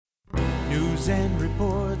news and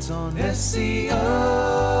reports on SEO.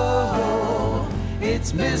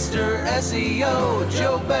 It's Mr. SEO,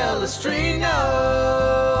 Joe Bellustrino.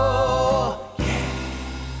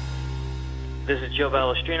 This is Joe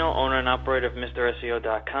Bellustrino, owner and operator of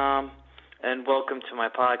MrSEO.com, and welcome to my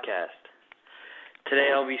podcast.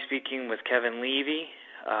 Today I'll be speaking with Kevin Levy,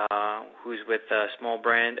 who's with Small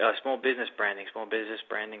Business Branding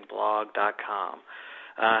Blog.com.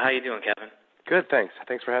 How you doing, Kevin? Good, thanks.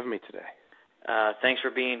 Thanks for having me today. Thanks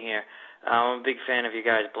for being here. I'm a big fan of you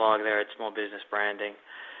guys' blog there at Small Business Branding.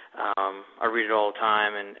 I read it all the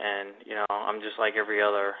time, and you know, I'm just like every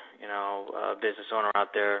other business owner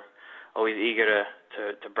out there, always eager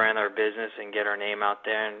to brand our business and get our name out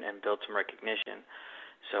there and build some recognition.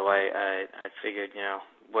 So I figured,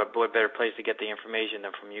 what better place to get the information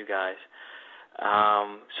than from you guys.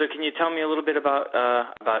 So can you tell me a little bit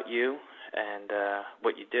about you and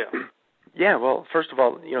what you do? Yeah, well, first of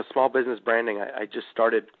all, Small Business Branding, I just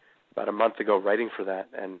started about a month ago writing for that,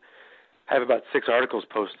 and I have about 6 articles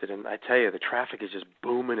posted, and I tell you, the traffic is just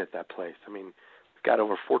booming at that place. I mean, we've got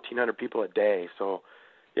over 1,400 people a day, so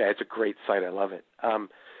yeah, it's a great site. I love it.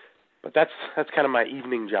 But that's kind of my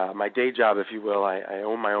evening job, my day job, if you will. I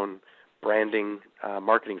own my own branding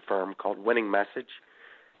marketing firm called Winning Message,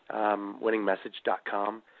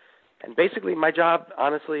 winningmessage.com. And basically my job,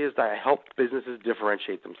 honestly, is that I help businesses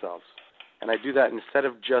differentiate themselves. And I do that instead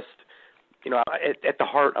of just, at the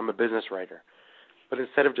heart, I'm a business writer. But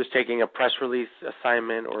instead of just taking a press release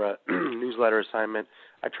assignment or a newsletter assignment,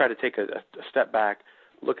 I try to take a step back,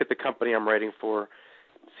 look at the company I'm writing for,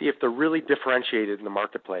 see if they're really differentiated in the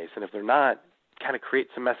marketplace. And if they're not, kind of create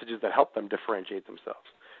some messages that help them differentiate themselves.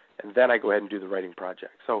 And then I go ahead and do the writing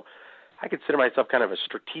project. So I consider myself kind of a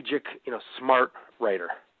strategic, smart writer.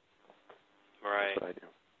 Right. That's what I do.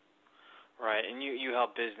 Right, and you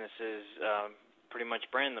help businesses pretty much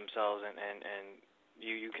brand themselves, and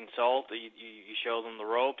you consult, you show them the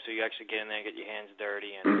ropes, or you actually get in there and get your hands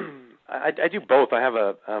dirty. And I do both. I have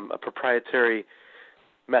a proprietary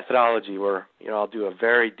methodology where I'll do a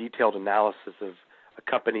very detailed analysis of a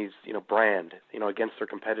company's brand against their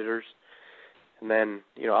competitors, and then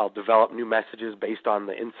I'll develop new messages based on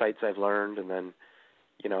the insights I've learned, and then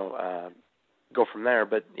go from there.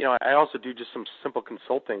 But I also do just some simple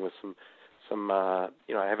consulting with some I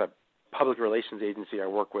have a public relations agency I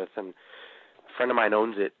work with, and a friend of mine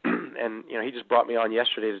owns it, and he just brought me on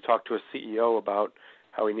yesterday to talk to a CEO about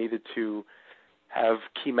how he needed to have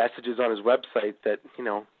key messages on his website that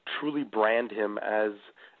truly brand him as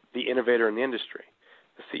the innovator in the industry.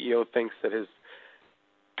 The CEO thinks that his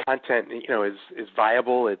content is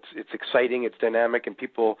viable, it's exciting, it's dynamic, and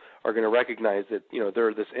people are going to recognize that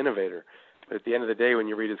they're this innovator. But at the end of the day, when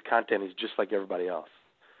you read his content, he's just like everybody else.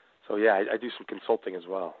 So yeah, I do some consulting as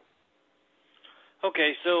well.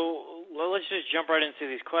 Okay, so let's just jump right into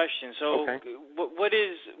these questions. So okay. What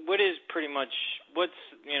is pretty much, what's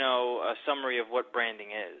a summary of what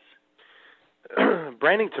branding is?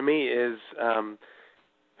 Branding to me is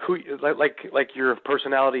who, like your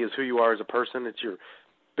personality is who you are as a person. It's your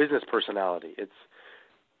business personality. It's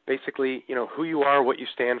basically who you are, what you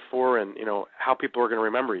stand for, and how people are going to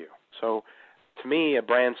remember you. So to me, a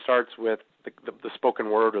brand starts with the spoken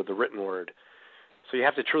word or the written word. So you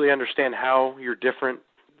have to truly understand how you're different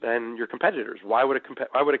than your competitors. Why would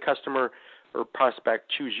a customer or prospect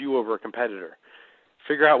choose you over a competitor?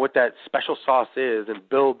 Figure out what that special sauce is and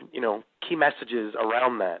build, key messages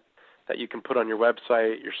around that you can put on your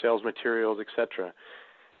website, your sales materials, etc.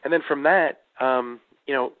 And then from that,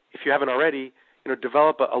 if you haven't already,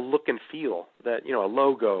 develop a look and feel that, a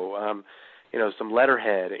logo, some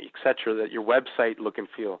letterhead, etc. That your website look and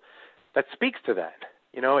feel that speaks to that.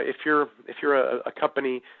 If you're a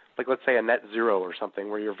company like, let's say, a Net Zero or something,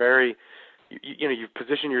 where you're very, you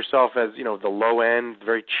position yourself as the low end,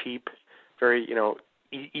 very cheap, very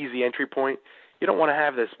easy entry point. You don't want to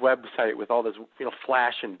have this website with all this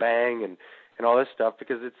flash and bang and all this stuff,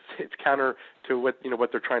 because it's counter to what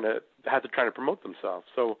what they're trying to promote themselves.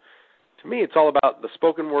 So to me, it's all about the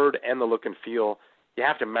spoken word and the look and feel. You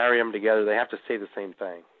have to marry them together. They have to say the same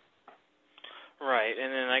thing. Right,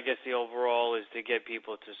 and then I guess the overall is to get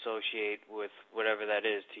people to associate with whatever that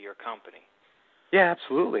is to your company. Yeah,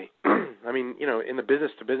 absolutely. I mean, in the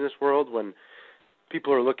business-to-business world, when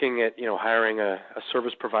people are looking at, hiring a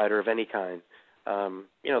service provider of any kind,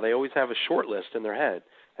 they always have a short list in their head,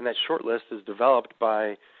 and that short list is developed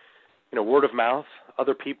by, word of mouth,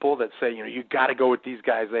 other people that say, you got to go with these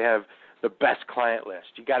guys. They have the best client list.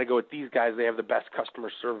 You got to go with these guys. They have the best customer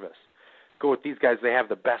service. Go with these guys. They have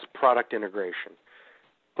the best product integration.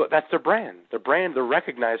 But that's their brand. They're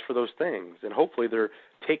recognized for those things, and hopefully they're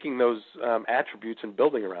taking those attributes and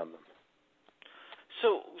building around them.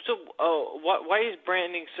 Why is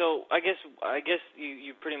branding so? I guess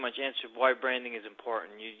you pretty much answered why branding is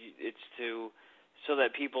important. It's so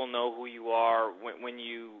that people know who you are when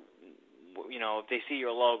you if they see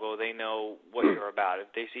your logo, they know what you're about. If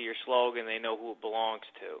they see your slogan, they know who it belongs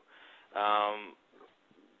to. And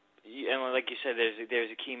like you said,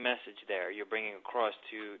 there's a key message there you're bringing across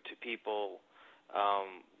to people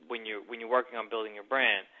when you're working on building your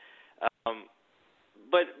brand.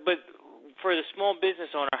 But for the small business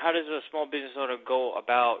owner, how does a small business owner go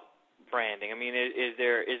about branding? I mean, is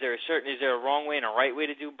there a wrong way and a right way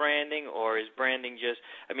to do branding, or is branding just?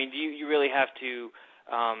 I mean, do you really have to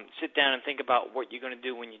sit down and think about what you're going to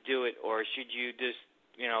do when you do it, or should you just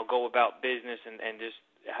go about business and just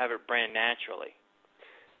have it brand naturally?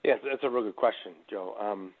 Yes, that's a real good question, Joe.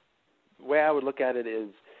 The way I would look at it is,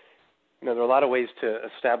 there are a lot of ways to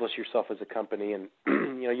establish yourself as a company, and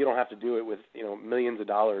you don't have to do it with millions of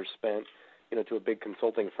dollars spent to a big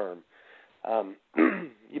consulting firm.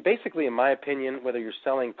 You basically, in my opinion, whether you're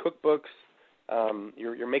selling cookbooks,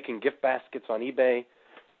 you're making gift baskets on eBay,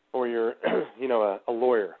 or you're a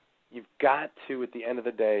lawyer, you've got to, at the end of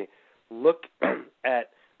the day, look at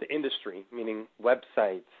the industry, meaning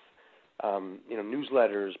websites,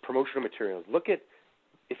 newsletters, promotional materials. Look at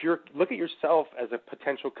yourself as a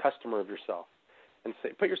potential customer of yourself, and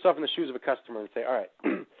put yourself in the shoes of a customer and say, all right,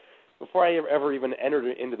 before I ever even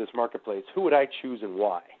entered into this marketplace, who would I choose and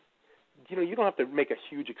why? You don't have to make a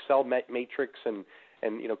huge Excel matrix and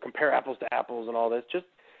compare apples to apples and all this. Just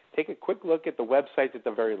take a quick look at the websites at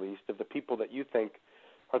the very least of the people that you think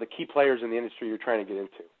are the key players in the industry you're trying to get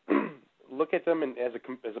into. Look at them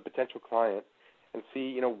as a potential client and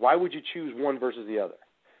see, why would you choose one versus the other?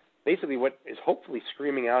 Basically, what is hopefully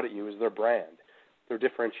screaming out at you is their brand, their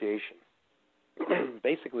differentiation.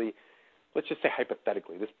 Basically, let's just say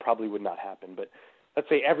hypothetically, this probably would not happen, but let's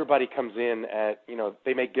say everybody comes in at,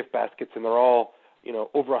 they make gift baskets and they're all,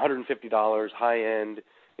 over $150, high end,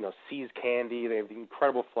 See's candy, they have the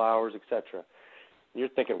incredible flowers, etc. You're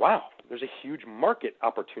thinking, wow, there's a huge market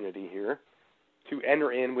opportunity here to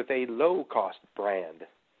enter in with a low-cost brand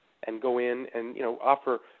and go in and,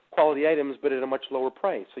 offer quality items but at a much lower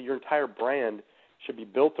price. So your entire brand should be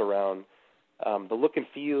built around the look and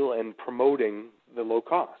feel and promoting the low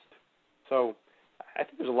cost. So I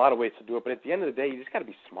think there's a lot of ways to do it, but at the end of the day, you just got to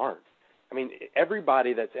be smart. I mean,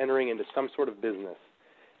 everybody that's entering into some sort of business,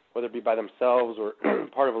 whether it be by themselves or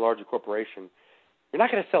part of a larger corporation, you're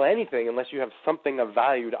not going to sell anything unless you have something of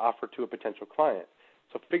value to offer to a potential client.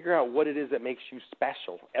 So figure out what it is that makes you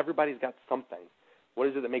special. Everybody's got something. What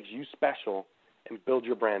is it that makes you special, and build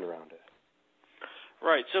your brand around it.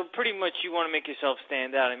 Right. So pretty much you want to make yourself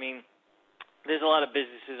stand out. I mean, there's a lot of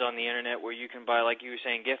businesses on the internet where you can buy, like you were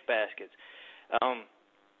saying, gift baskets.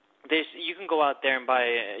 You can go out there and buy,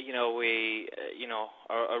 a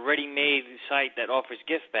ready-made site that offers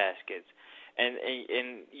gift baskets,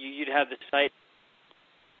 and you'd have the site,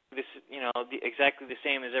 exactly the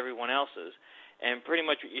same as everyone else's. And pretty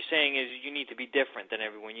much what you're saying is you need to be different than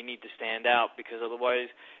everyone. You need to stand out, because otherwise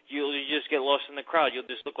you'll just get lost in the crowd. You'll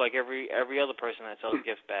just look like every other person that sells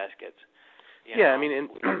gift baskets. I mean, and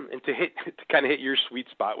to kind of hit your sweet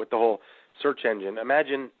spot with the whole search engine.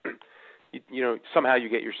 Imagine, somehow you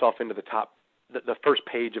get yourself into the top, the first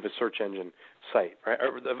page of a search engine site, right,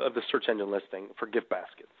 or of the search engine listing for gift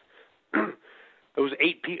baskets. Those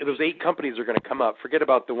eight companies are going to come up. Forget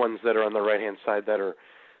about the ones that are on the right-hand side that are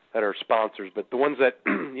sponsors, but the ones that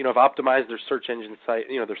have optimized their search engine site,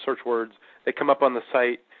 their search words, they come up on the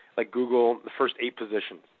site like Google, the first 8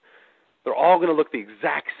 positions. They're all going to look the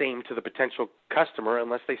exact same to the potential customer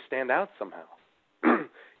unless they stand out somehow.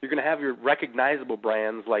 You're going to have your recognizable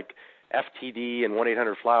brands like FTD and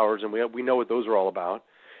 1-800-Flowers, and we know what those are all about.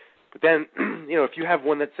 But then, if you have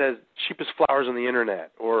one that says cheapest flowers on the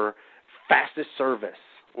internet, or fastest service,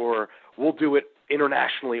 or we'll do it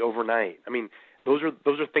internationally overnight, I mean, those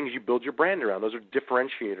are things you build your brand around. Those are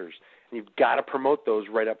differentiators, and you've got to promote those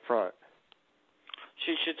right up front.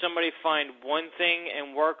 Should somebody find one thing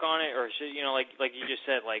and work on it, or should like you just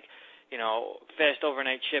said, fast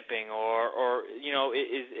overnight shipping, or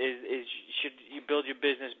should you build your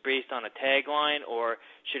business based on a tagline, or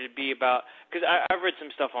should it be about? Because I've read some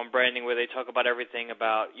stuff on branding where they talk about everything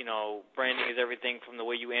about branding is everything from the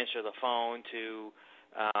way you answer the phone to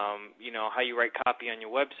how you write copy on your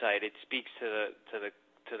website. It speaks to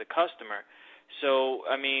the customer. So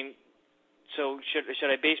I mean,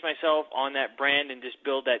 should I base myself on that brand and just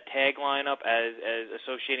build that tagline up as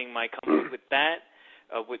associating my company with that?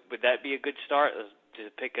 Would that be a good start to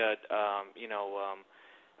pick a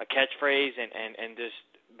catchphrase and just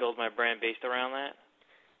build my brand based around that?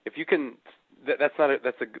 If you can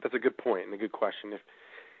that's a good point and a good question.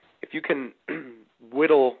 If you can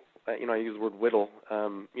whittle, I use the word whittle,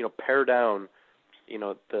 pare down,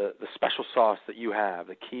 the special sauce that you have,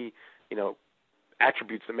 the key,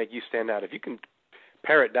 attributes that make you stand out. If you can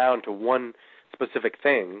pare it down to one specific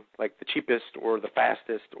thing, like the cheapest or the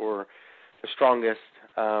fastest or the strongest,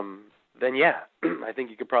 then yeah, I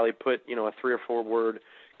think you could probably put, a 3 or 4 word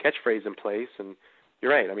catchphrase in place. And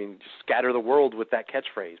you're right. I mean, just scatter the world with that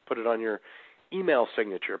catchphrase. Put it on your email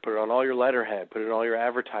signature. Put it on all your letterhead. Put it on all your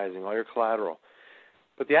advertising, all your collateral.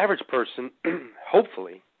 But the average person,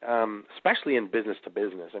 hopefully, especially in business to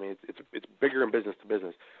business, I mean, it's bigger in business to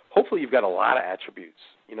business. Hopefully, you've got a lot of attributes.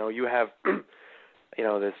 You have,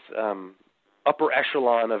 this upper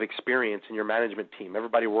echelon of experience in your management team.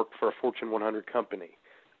 Everybody worked for a Fortune 100 company.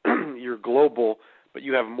 You're global, but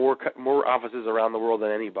you have more offices around the world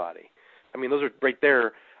than anybody. I mean, those are right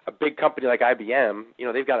there. A big company like IBM,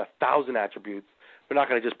 they've got 1,000 attributes. They're not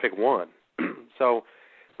going to just pick one.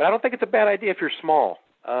 But I don't think it's a bad idea if you're small.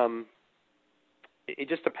 It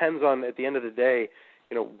just depends on, at the end of the day,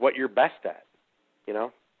 what you're best at. Is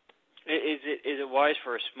it wise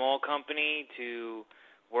for a small company to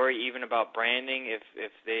worry even about branding if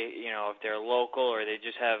they if they're local or they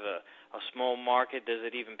just have a small market? Does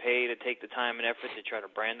it even pay to take the time and effort to try to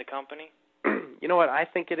brand the company? You know what, I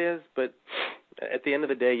think it is, but at the end of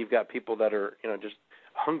the day, you've got people that are just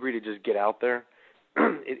hungry to just get out there.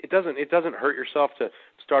 It doesn't hurt yourself to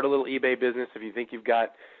start a little eBay business if you think you've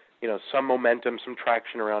got some momentum, some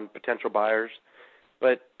traction around potential buyers.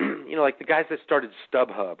 But like the guys that started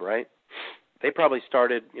StubHub, right? They probably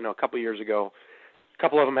started a couple of years ago. A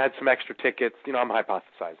couple of them had some extra tickets. I'm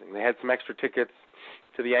hypothesizing. They had some extra tickets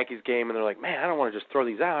to the Yankees game, and they're like, man, I don't want to just throw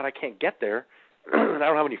these out. I can't get there, and I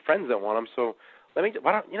don't have any friends that want them. So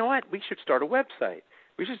you know what? We should start a website.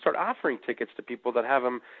 We should start offering tickets to people that have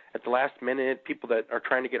them at the last minute, people that are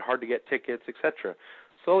trying to get hard to get tickets, etc.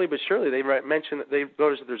 Slowly but surely, they mentioned that they've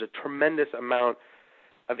noticed that there's a tremendous amount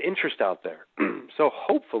of interest out there. So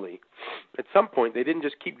hopefully, at some point, they didn't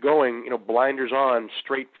just keep going, blinders on,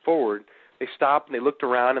 straight forward. They stopped and they looked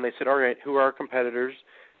around and they said, all right, who are our competitors?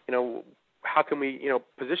 How can we,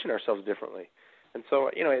 position ourselves differently? And so,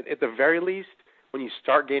 at the very least, when you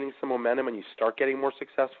start gaining some momentum and you start getting more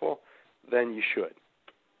successful, then you should.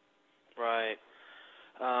 Right.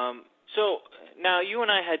 So now you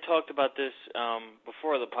and I had talked about this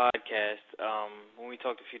before the podcast. When we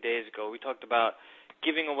talked a few days ago, we talked about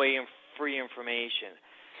giving away free information.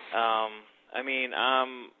 I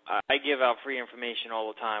give out free information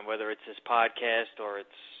all the time, whether it's this podcast or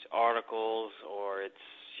it's articles or it's,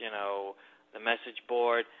 the message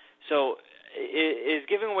board. So is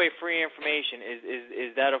giving away free information,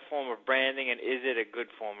 is that a form of branding, and is it a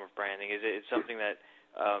good form of branding? Is it something that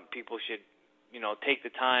people should, take the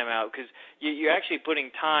time out? Because you're actually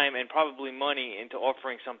putting time and probably money into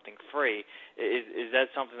offering something free. Is that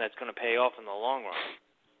something that's going to pay off in the long run?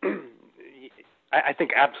 I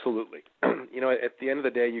think absolutely. At the end of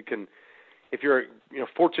the day, you can, if you're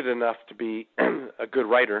fortunate enough to be a good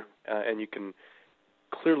writer and you can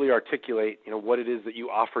clearly articulate what it is that you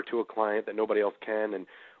offer to a client that nobody else can and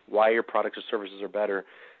why your products or services are better.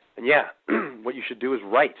 And yeah, what you should do is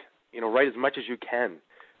write. Write as much as you can.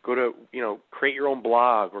 Go to create your own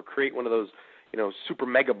blog or create one of those super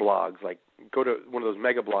mega blogs. Like go to one of those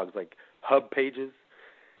mega blogs like Hub Pages.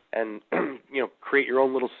 And create your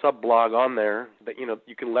own little sub blog on there that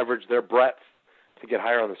you can leverage their breadth to get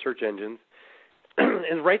higher on the search engines,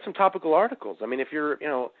 and write some topical articles. I mean, if you're if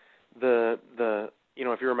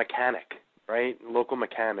you're a mechanic, right, local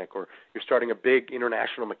mechanic, or you're starting a big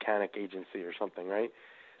international mechanic agency or something, right,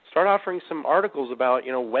 start offering some articles about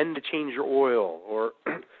when to change your oil, or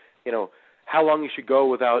how long you should go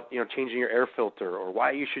without changing your air filter, or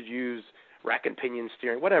why you should use rack and pinion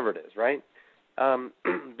steering, whatever it is, right?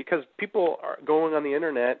 Because people are going on the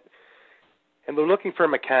internet and they're looking for a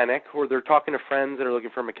mechanic, or they're talking to friends that are looking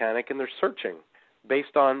for a mechanic, and they're searching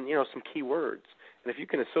based on some keywords. And if you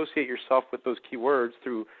can associate yourself with those keywords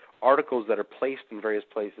through articles that are placed in various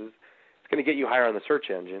places, it's going to get you higher on the search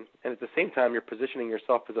engine. And at the same time, you're positioning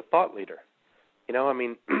yourself as a thought leader.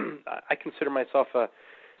 I consider myself a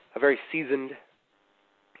very seasoned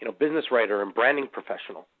business writer and branding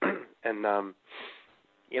professional. And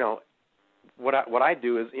What I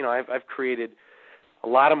do is, I've created a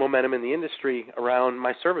lot of momentum in the industry around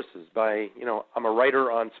my services by, I'm a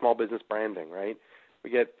writer on small business branding, right? We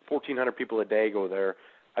get 1,400 people a day go there.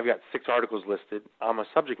 I've got 6 articles listed. I'm a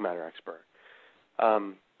subject matter expert. I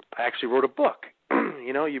actually wrote a book.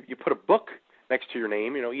 You put a book next to your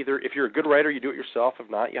name. Either if you're a good writer, you do it yourself. If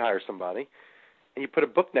not, you hire somebody. and you put a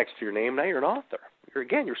book next to your name, now you're an author. You're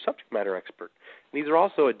subject matter expert. And these are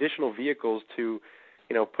also additional vehicles to,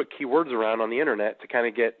 put keywords around on the internet to kind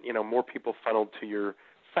of get, more people funneled to your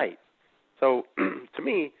site. So to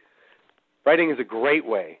me, writing is a great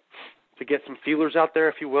way to get some feelers out there,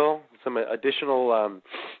 if you will, some additional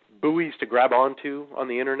buoys to grab onto on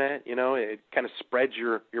the internet. It kind of spreads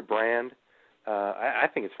your brand. I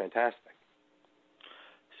think it's fantastic.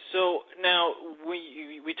 So now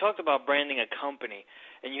we talked about branding a company,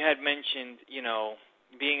 and you had mentioned,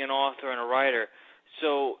 being an author and a writer.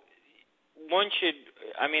 So one should,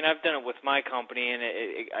 I've done it with my company, and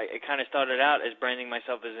it kind of started out as branding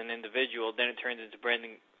myself as an individual. Then it turned into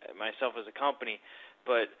branding myself as a company.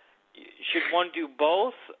 But should one do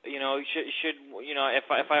both? Should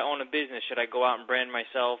if I own a business, should I go out and brand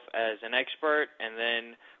myself as an expert and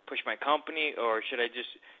then push my company, or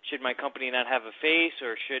should my company not have a face,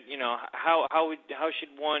 or how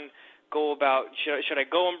should one go about? Should I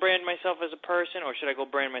go and brand myself as a person, or should I go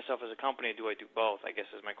brand myself as a company? Do I do both? I guess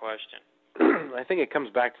is my question. I think it comes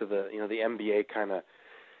back to the the MBA kind of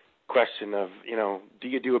question of do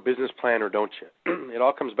you do a business plan or don't you? It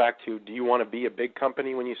all comes back to, do you want to be a big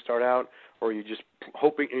company when you start out, or are you just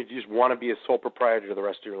want to be a sole proprietor the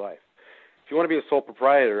rest of your life? If you want to be a sole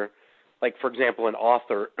proprietor, like for example an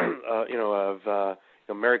author of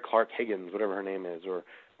Mary Clark Higgins, whatever her name is, or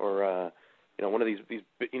one of these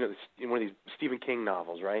one of these Stephen King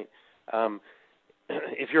novels, right?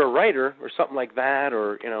 If you're a writer or something like that,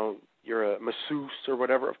 or you're a masseuse or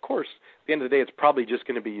whatever, of course, at the end of the day, it's probably just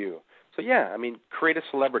going to be you. So, yeah, create a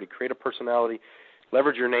celebrity, create a personality,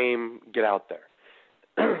 leverage your name, get out there.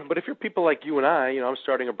 But if you're people like you and I, I'm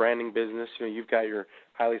starting a branding business, you've got your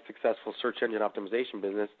highly successful search engine optimization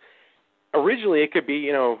business. Originally, it could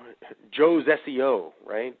be, Joe's SEO,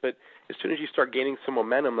 right? But as soon as you start gaining some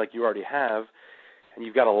momentum like you already have, and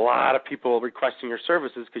you've got a lot of people requesting your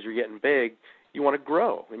services because you're getting big, you want to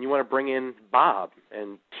grow, and you want to bring in Bob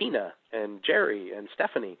and Tina and Jerry and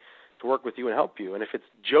Stephanie to work with you and help you. And if it's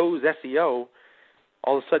Joe's SEO,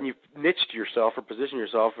 all of a sudden you've niched yourself or positioned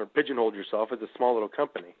yourself or pigeonholed yourself as a small little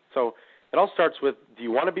company. So it all starts with, do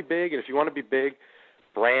you want to be big? And if you want to be big,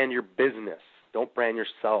 brand your business. Don't brand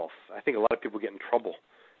yourself. I think a lot of people get in trouble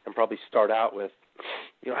and probably start out with,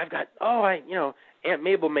 Aunt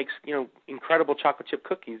Mabel makes, incredible chocolate chip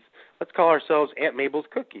cookies. Let's call ourselves Aunt Mabel's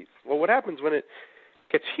Cookies. Well, what happens when it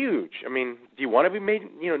gets huge? Do you want to be made,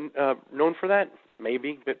 known for that?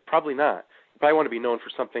 Maybe, but probably not. You probably want to be known for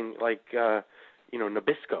something like,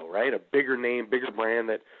 Nabisco, right? A bigger name, bigger brand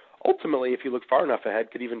that ultimately, if you look far enough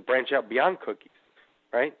ahead, could even branch out beyond cookies,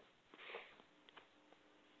 right?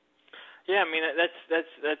 Yeah,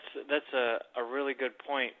 that's a really good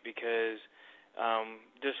point, because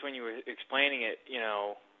just when you were explaining it,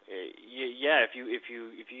 if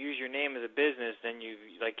you use your name as a business, then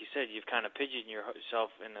like you said, you've kind of pigeonholed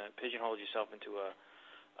yourself into a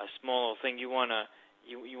small thing. You wanna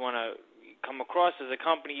come across as a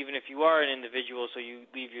company, even if you are an individual, so you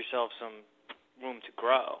leave yourself some room to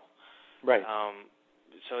grow. Right.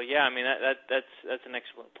 So yeah, that's an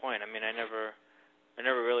excellent point. I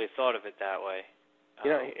never really thought of it that way.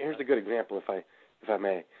 Here's a good example, if I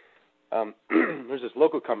may. There's this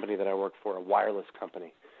local company that I work for, a wireless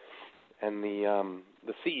company, and the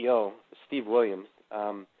CEO, Steve Williams,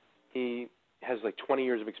 he has like 20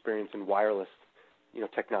 years of experience in wireless,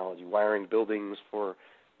 technology, wiring buildings for,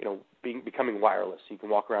 becoming wireless. So you can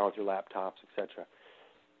walk around with your laptops, etc.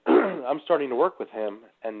 I'm starting to work with him,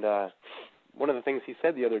 and one of the things he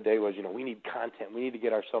said the other day was, we need content. We need to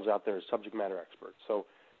get ourselves out there as subject matter experts. So,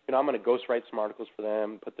 I'm going to ghostwrite some articles for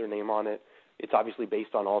them, put their name on it. It's obviously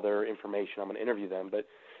based on all their information. I'm going to interview them. But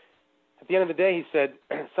at the end of the day, he said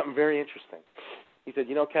something very interesting. He said,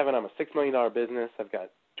 Kevin, I'm a $6 million business. I've got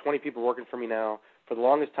 20 people working for me now. For the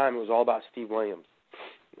longest time, it was all about Steve Williams.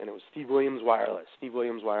 And it was Steve Williams Wireless, Steve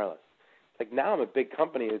Williams Wireless. Like, now I'm a big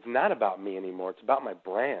company. It's not about me anymore. It's about my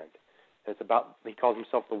brand. And it's about, he calls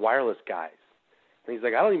himself the wireless guys. And he's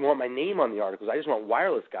like, I don't even want my name on the articles. I just want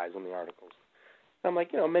wireless guys on the articles. And I'm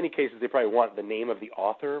like, in many cases, they probably want the name of the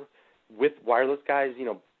author with wireless guys,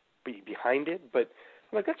 behind it. But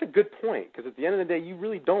I'm like, that's a good point, because at the end of the day, you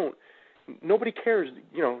really don't. Nobody cares,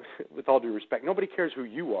 with all due respect, nobody cares who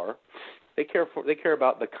you are. They care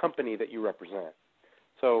about the company that you represent.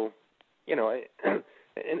 So,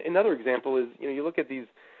 another example is, you look at these,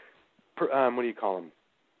 what do you call them?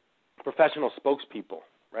 Professional spokespeople,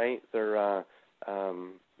 right? They're,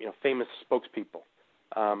 famous spokespeople.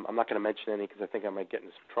 I'm not going to mention any because I think I might get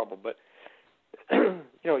into some trouble. But,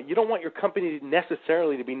 you don't want your company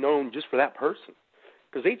necessarily to be known just for that person,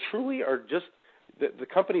 because they truly are just, the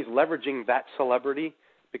company's leveraging that celebrity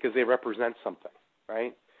because they represent something.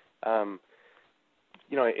 right?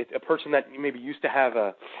 It's a person that maybe used to have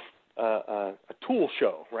a tool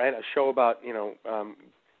show, right? A show about,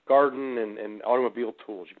 garden and automobile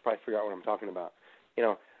tools. You can probably figure out what I'm talking about.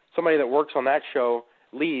 Somebody that works on that show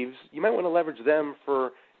leaves. You might want to leverage them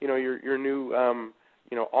for, your new,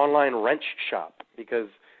 online wrench shop, because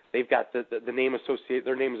they've got the name associated.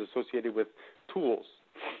 Their name is associated with tools.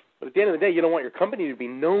 But at the end of the day, you don't want your company to be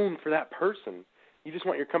known for that person. You just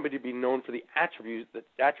want your company to be known for the attributes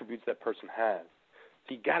that person has.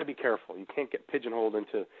 So you got to be careful. You can't get pigeonholed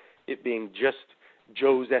into it being just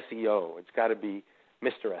Joe's SEO. It's got to be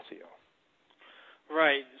Mr. SEO.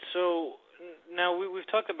 Right. So now we've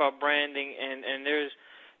talked about branding, and there's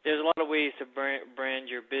a lot of ways to brand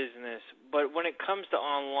your business. But when it comes to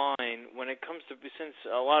online, since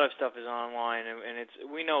a lot of stuff is online, and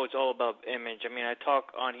we know it's all about image. I mean, I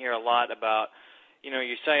talk on here a lot about,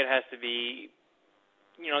 your site has to be,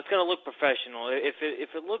 it's got to look professional. If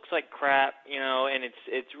it looks like crap, and it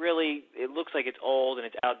looks like it's old and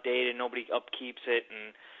it's outdated, nobody upkeeps it,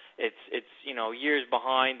 and it's years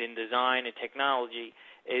behind in design and technology,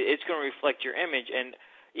 it's going to reflect your image. And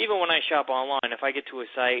even when I shop online, if I get to a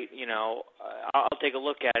site, I'll take a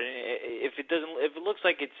look at it. If it looks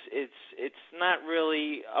like it's not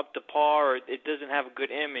really up to par, or it doesn't have a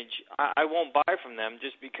good image, I won't buy from them,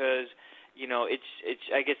 just because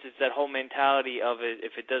I guess it's that whole mentality of it.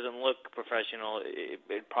 If it doesn't look professional,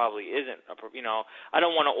 it probably isn't. I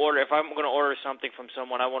don't want to order. If I'm going to order something from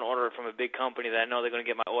someone, I want to order it from a big company that I know they're going to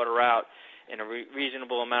get my order out in a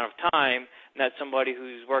reasonable amount of time, not somebody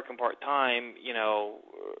who's working part-time,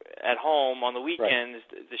 at home on the weekends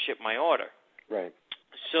to ship my order. Right.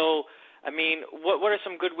 So, I mean, what are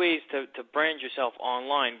some good ways to brand yourself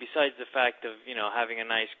online, besides the fact of, having a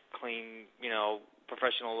nice, clean,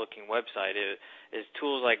 professional-looking website? Is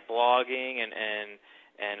tools like blogging and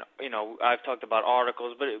I've talked about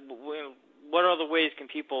articles, but what other ways can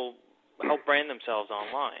people help brand themselves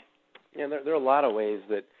online? Yeah, there are a lot of ways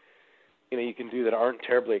that you can do that aren't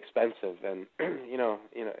terribly expensive, and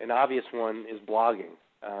an obvious one is blogging.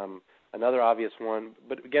 Another obvious one,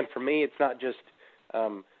 but again, for me, it's not just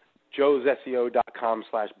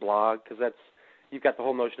joesSEO.com/blog, because you've got the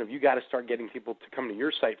whole notion of you got to start getting people to come to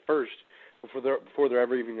your site first before they're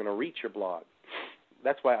ever even going to reach your blog.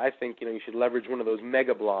 That's why I think you should leverage one of those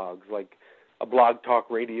mega blogs like a Blog Talk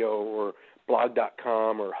Radio or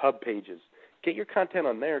blog.com or Hub Pages. Get your content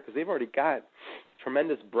on there, because they've already got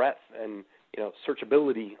tremendous breadth and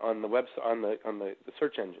searchability on the website, on the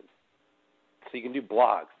search engine. So you can do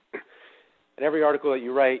blogs. And every article that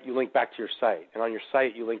you write, you link back to your site, and on your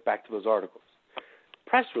site you link back to those articles.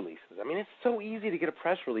 Press releases. I mean, it's so easy to get a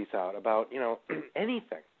press release out about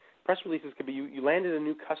anything. Press releases could be you landed a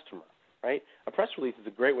new customer, right? A press release is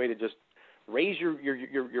a great way to just raise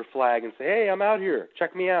your flag and say, hey, I'm out here,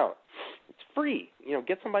 check me out. It's free.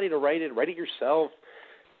 Get somebody to write it yourself.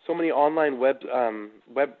 So many online web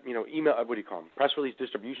email, what do you call them? Press release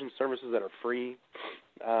distribution services that are free.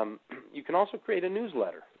 You can also create a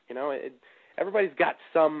newsletter. Everybody's got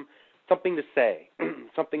something to say,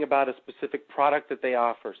 something about a specific product that they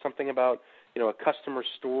offer, something about a customer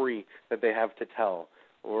story that they have to tell,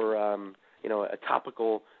 or a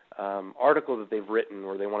topical article that they've written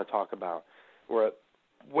or they want to talk about, or a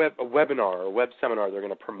webinar or a web seminar they're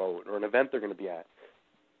going to promote, or an event they're going to be at.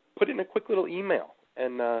 Put in a quick little email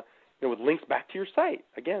and with links back to your site.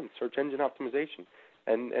 Again, search engine optimization,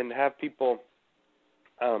 and have people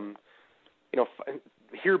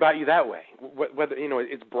hear about you that way. Whether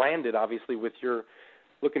it's branded obviously with your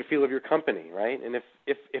look and feel of your company, right? And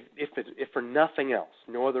if for nothing else,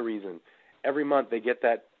 no other reason, every month they get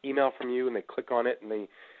that email from you and they click on it and they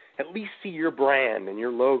at least see your brand and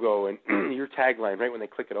your logo and your tagline, right, when they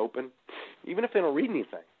click it open, even if they don't read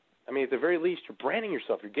anything. I mean, at the very least, you're branding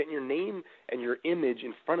yourself. You're getting your name and your image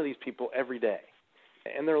in front of these people every day.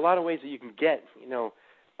 And there are a lot of ways that you can get,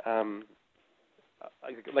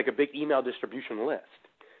 like a big email distribution list.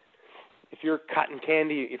 If you're a cotton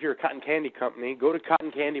candy company, go to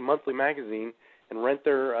Cotton Candy Monthly Magazine and rent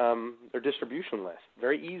their distribution list.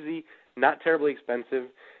 Very easy, not terribly expensive,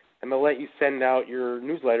 and they'll let you send out your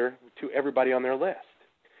newsletter to everybody on their list.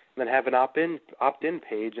 And then have an opt-in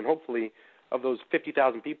page, and hopefully of those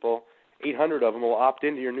 50,000 people, 800 of them will opt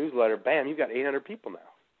into your newsletter. Bam, you've got 800 people now.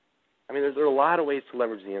 I mean, there are a lot of ways to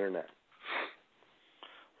leverage the internet.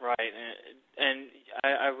 Right, and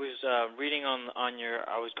I was reading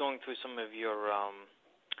I was going through some of your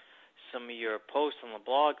posts on the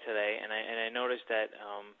blog today, and I noticed that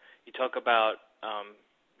you talk about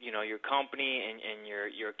your company and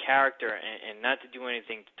your character, and not to do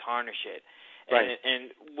anything to tarnish it. Right.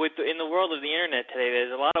 And in the world of the internet today,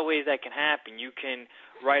 there's a lot of ways that can happen. You can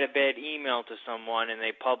write a bad email to someone and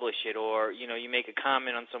they publish it, or you make a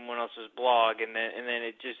comment on someone else's blog and then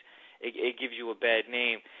it gives you a bad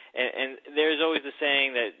name. And there's always the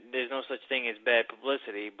saying that there's no such thing as bad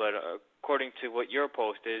publicity, but according to what your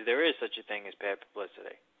post is, there is such a thing as bad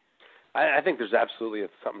publicity. I think there's absolutely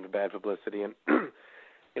something to bad publicity, and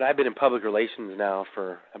I've been in public relations now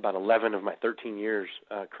for about 11 of my 13 years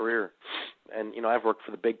career, and I've worked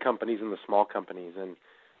for the big companies and the small companies, and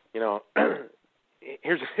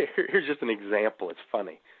here's just an example. It's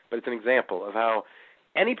funny, but it's an example of how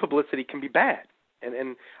any publicity can be bad, and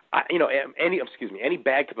any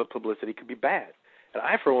bad publicity could be bad, and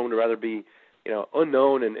I for one would rather be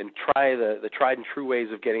unknown and try the tried and true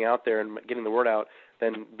ways of getting out there and getting the word out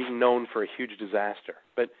than being known for a huge disaster.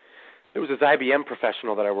 But there was this IBM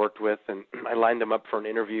professional that I worked with, and I lined him up for an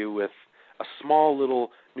interview with a small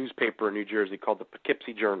little newspaper in New Jersey called the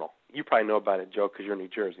Poughkeepsie Journal. You probably know about it, Joe, because you're in New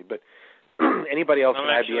Jersey. But anybody else I'm from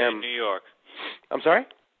actually IBM? in New York. I'm sorry?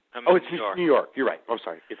 I'm in New York. New York. You're right. I'm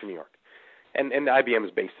sorry. It's in New York. And IBM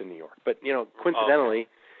is based in New York. But, coincidentally,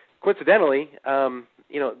 the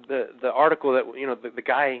article that, the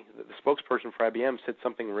guy, the spokesperson for IBM said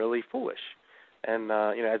something really foolish. And,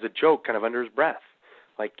 as a joke, kind of under his breath.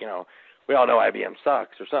 Like, we all know IBM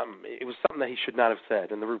sucks or something. It was something that he should not have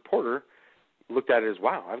said. And the reporter looked at it as,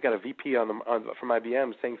 wow, I've got a VP from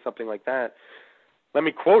IBM saying something like that. Let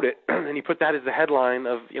me quote it. And he put that as the headline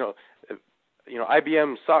of,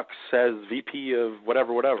 IBM sucks, says VP of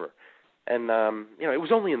whatever. And, it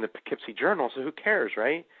was only in the Poughkeepsie Journal, so who cares,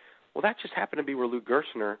 right? Well, that just happened to be where Lou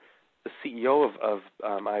Gerstner, the CEO of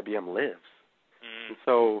IBM, lives. Mm. And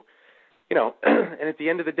so, and at the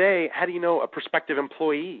end of the day, how do you know a prospective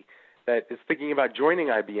employee that is thinking about joining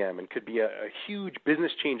IBM and could be a huge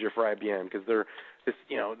business changer for IBM because they're this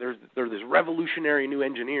revolutionary new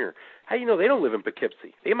engineer? How do you know they don't live in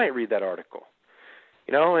Poughkeepsie? They might read that article.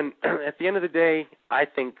 And at the end of the day, I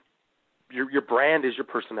think your brand is your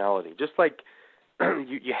personality. Just like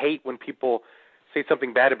you hate when people say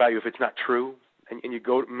something bad about you if it's not true, and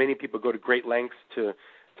many people go to great lengths to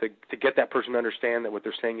get that person to understand that what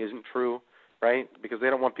they're saying isn't true, right? Because they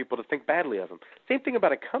don't want people to think badly of them. Same thing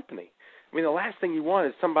about a company. I mean, the last thing you want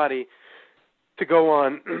is somebody to go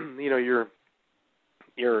on, your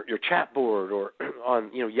chat board or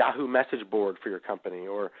on, Yahoo message board for your company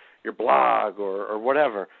or your blog or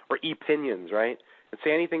whatever, or ePinions, right? And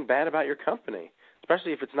say anything bad about your company,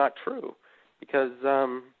 especially if it's not true, because,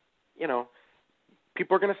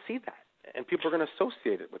 people are going to see that. And people are going to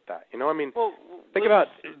associate it with that. Think about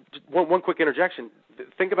one quick interjection.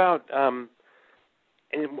 Think about, and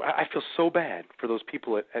I feel so bad for those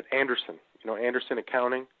people at Anderson. Anderson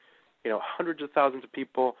Accounting. Hundreds of thousands of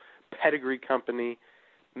people, pedigree company.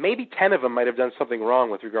 Maybe 10 of them might have done something wrong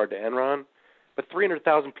with regard to Enron, but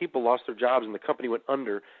 300,000 people lost their jobs and the company went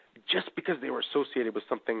under just because they were associated with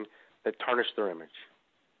something that tarnished their image.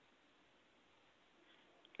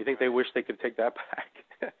 You think they wish they could take that back?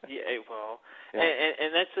 Yeah, well, yeah. And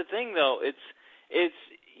that's the thing, though. It's if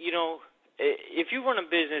you run a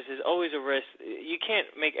business, there's always a risk. You can't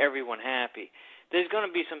make everyone happy. There's going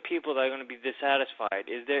to be some people that are going to be dissatisfied.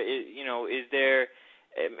 Is there?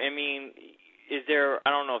 I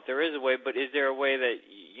don't know if there is a way, but is there a way that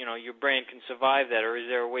your brand can survive that, or is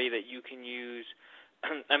there a way that you can use?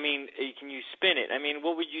 Can you spin it?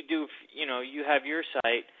 What would you do if you have your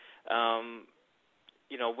site?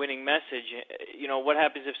 Winning message, what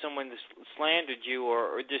happens if someone slandered you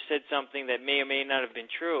or just said something that may or may not have been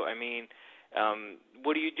true?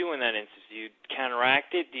 What do you do in that instance? Do you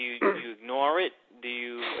counteract it? Do you ignore it? Do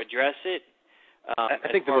you address it? I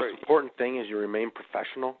think the most important thing is you remain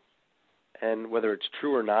professional, and whether it's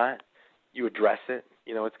true or not, you address it.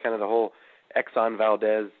 It's kind of the whole Exxon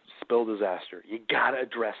Valdez spill disaster. You got to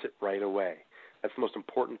address it right away. That's the most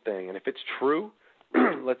important thing. And if it's true,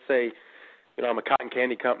 let's say, I'm a cotton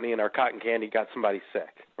candy company and our cotton candy got somebody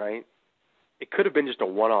sick, right? It could have been just a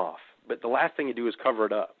one-off, but the last thing you do is cover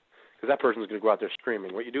it up because that person's going to go out there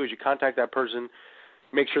screaming. What you do is you contact that person,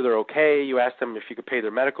 make sure they're okay. You ask them if you could pay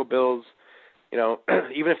their medical bills.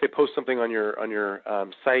 Even if they post something on your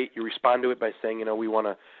site, you respond to it by saying, we want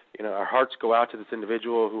to, our hearts go out to this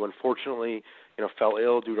individual who unfortunately, fell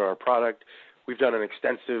ill due to our product. We've done an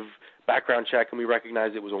extensive background check and we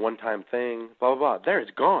recognize it was a one-time thing, blah, blah, blah. There,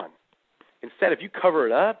 it's gone. Instead, if you cover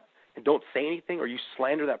it up and don't say anything or you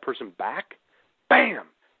slander that person back, bam!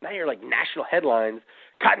 Now you're like national headlines,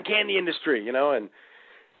 cotton candy industry, and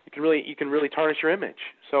you can really tarnish your image.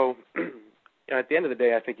 So at the end of the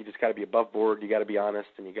day, I think you just got to be above board. You got to be honest,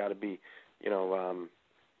 and you got to be, you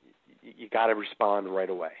got to respond right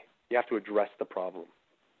away. You have to address the problem.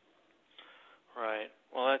 Right.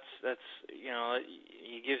 Well, that's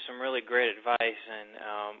you give some really great advice, and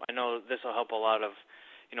I know this will help a lot of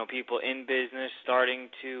people in business starting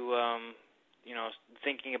to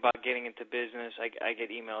thinking about getting into business. I get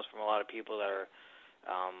emails from a lot of people that are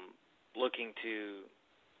looking to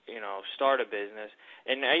start a business,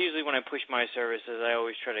 and I usually, when I push my services, I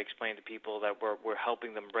always try to explain to people that we're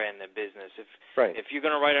helping them brand their business. If you're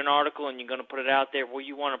going to write an article and you're going to put it out there, well,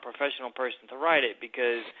 you want a professional person to write it,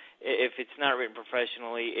 because if it's not written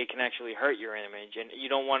professionally, it can actually hurt your image, and you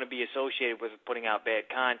don't want to be associated with putting out bad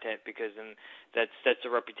content, because then that's a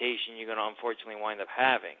reputation you're going to unfortunately wind up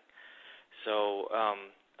having. So,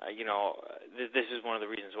 this is one of the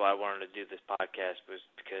reasons why I wanted to do this podcast, was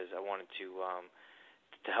because I wanted to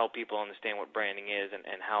help people understand what branding is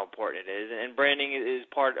and how important it is. And branding is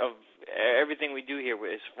part of everything we do here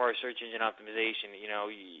as far as search engine optimization. You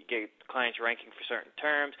get clients ranking for certain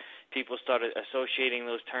terms. People start associating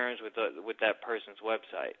those terms with that person's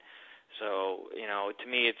website. So, to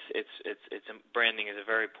me, it's branding is a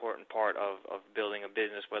very important part of building a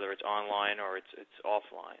business, whether it's online or it's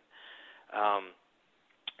offline.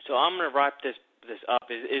 So I'm going to wrap this up.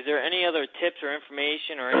 Is there any other tips or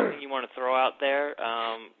information or anything you want to throw out there?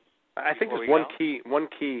 I think there's one key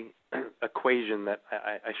equation that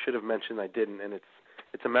I should have mentioned I didn't, and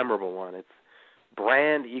it's a memorable one. It's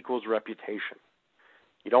brand equals reputation.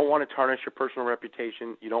 You don't want to tarnish your personal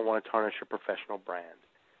reputation. You don't want to tarnish your professional brand.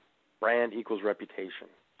 Brand equals reputation.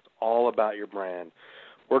 It's all about your brand.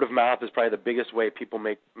 Word of mouth is probably the biggest way people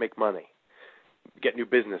make money. Get new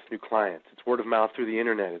business, new clients. It's word of mouth through the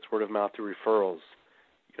internet. It's word of mouth through referrals.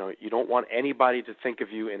 You don't want anybody to think of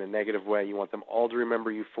you in a negative way. You want them all to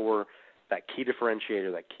remember you for that key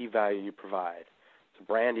differentiator, that key value you provide. So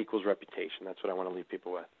brand equals reputation. That's what I want to leave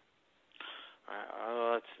people with.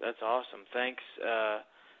 That's awesome. Thanks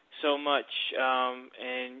so much.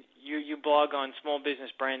 And you blog on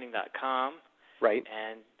smallbusinessbranding.com. Right.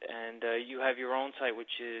 And you have your own site,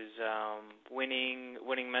 which is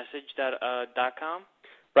winningmessage.com?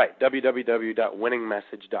 Right,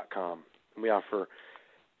 www.winningmessage.com. We offer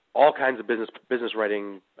all kinds of business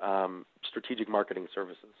writing, strategic marketing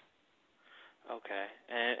services. Okay.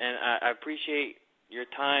 And I appreciate your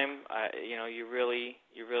time. You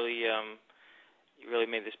really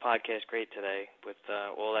made this podcast great today with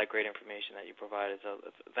all that great information that you provided. So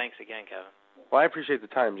thanks again, Kevin. Well, I appreciate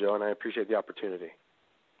the time, Joe, and I appreciate the opportunity.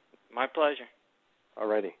 My pleasure. All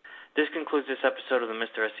righty. This concludes this episode of the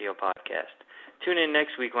Mr. SEO Podcast. Tune in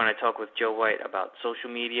next week when I talk with Joe White about social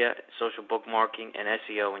media, social bookmarking, and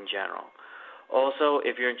SEO in general. Also,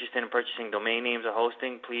 if you're interested in purchasing domain names or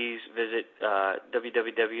hosting, please visit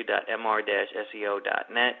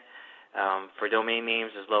www.mr-seo.net for domain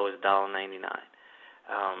names as low as $1.99.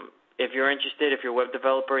 If you're a web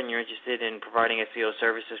developer and you're interested in providing SEO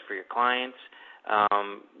services for your clients,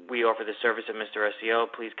 we offer the service of Mr. SEO.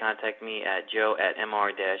 Please contact me at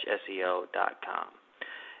joe@mr-seo.com.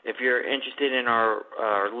 If you're interested in our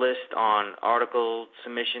list on article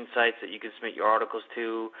submission sites that you can submit your articles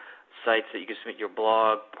to, sites that you can submit your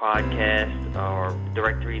blog, podcast, or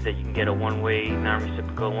directories that you can get a one-way,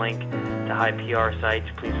 non-reciprocal link to high PR sites,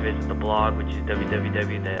 please visit the blog, which is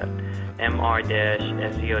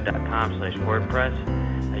www.mr-seo.com/WordPress.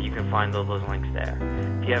 You can find all those links there.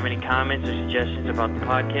 If you have any comments or suggestions about the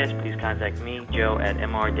podcast, please contact me,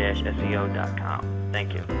 joe@mr-seo.com.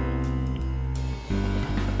 Thank you.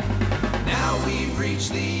 Now we've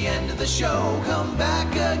reached the end of the show. Come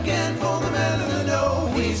back again for the man in the know.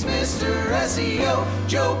 He's Mr. SEO,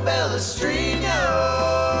 Joe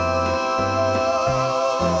Bellestrino.